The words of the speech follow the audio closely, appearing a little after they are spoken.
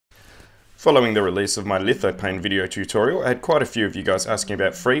Following the release of my lithopane video tutorial, I had quite a few of you guys asking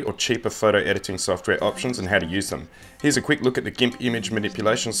about free or cheaper photo editing software options and how to use them. Here's a quick look at the GIMP image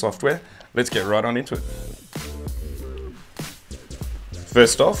manipulation software. Let's get right on into it.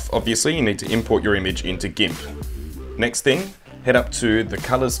 First off, obviously you need to import your image into GIMP. Next thing, head up to the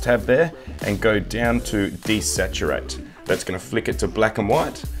colors tab there and go down to desaturate. That's going to flick it to black and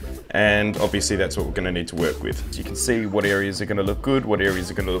white. And obviously that's what we're going to need to work with. So you can see what areas are going to look good, what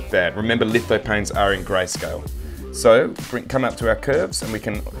areas are going to look bad. Remember, lithopanes are in grayscale. So come up to our curves and we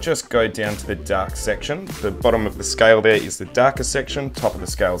can just go down to the dark section. The bottom of the scale there is the darker section, top of the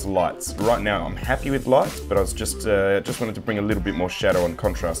scale is lights. Right now I'm happy with lights, but I was just wanted to bring a little bit more shadow and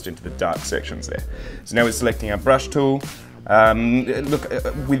contrast into the dark sections there. So now we're selecting our brush tool. Look,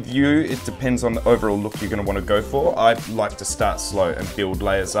 with you, it depends on the overall look you're going to want to go for. I like to start slow and build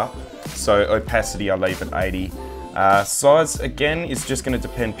layers up. So opacity I leave at 80. Size, again, is just going to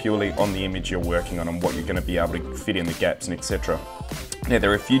depend purely on the image you're working on and what you're going to be able to fit in the gaps and etc. Now,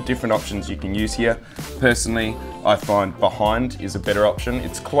 there are a few different options you can use here. Personally, I find behind is a better option.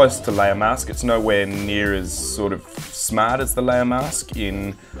 It's close to layer mask. It's nowhere near as sort of smart as the layer mask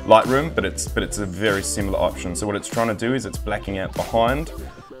in Lightroom, but it's a very similar option. So what it's trying to do is it's blacking out behind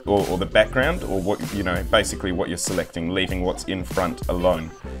or the background, or what, you know, basically what you're selecting, leaving what's in front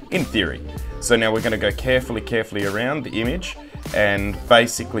alone, in theory. So now we're going to go carefully around the image and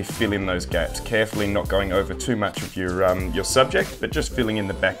basically fill in those gaps, carefully not going over too much of your subject, but just filling in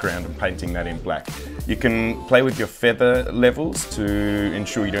the background and painting that in black. You can play with your feather levels to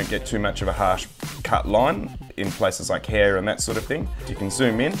ensure you don't get too much of a harsh cut line in places like hair and that sort of thing. You can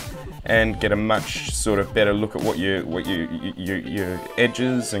zoom in and get a much sort of better look at what your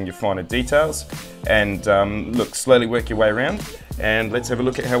edges and your finer details, and look, slowly work your way around, and let's have a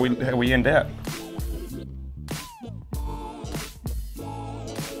look at how we end out.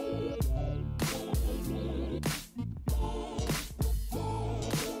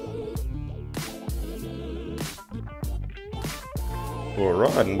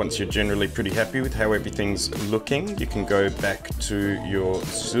 Alright, and once you're generally pretty happy with how everything's looking, you can go back to your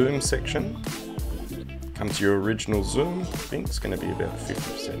zoom section, come to your original zoom. I think it's going to be about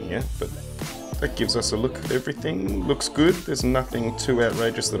 50% here, but that gives us a look at everything. Looks good, there's nothing too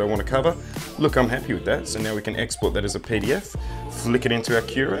outrageous that I want to cover. Look, I'm happy with that, so now we can export that as a PDF, flick it into our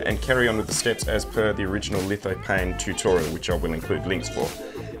Cura, and carry on with the steps as per the original lithopane tutorial, which I will include links for.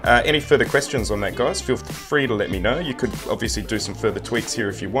 Any further questions on that, guys, feel free to let me know. You could obviously do some further tweaks here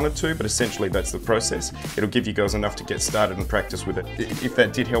if you wanted to, but essentially that's the process. It'll give you guys enough to get started and practice with it. If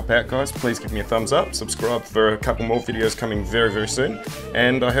that did help out, guys, please give me a thumbs up, subscribe for a couple more videos coming very soon,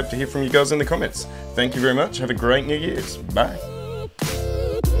 and I hope to hear from you guys in the comments. Thank you very much, have a great New Year's, bye.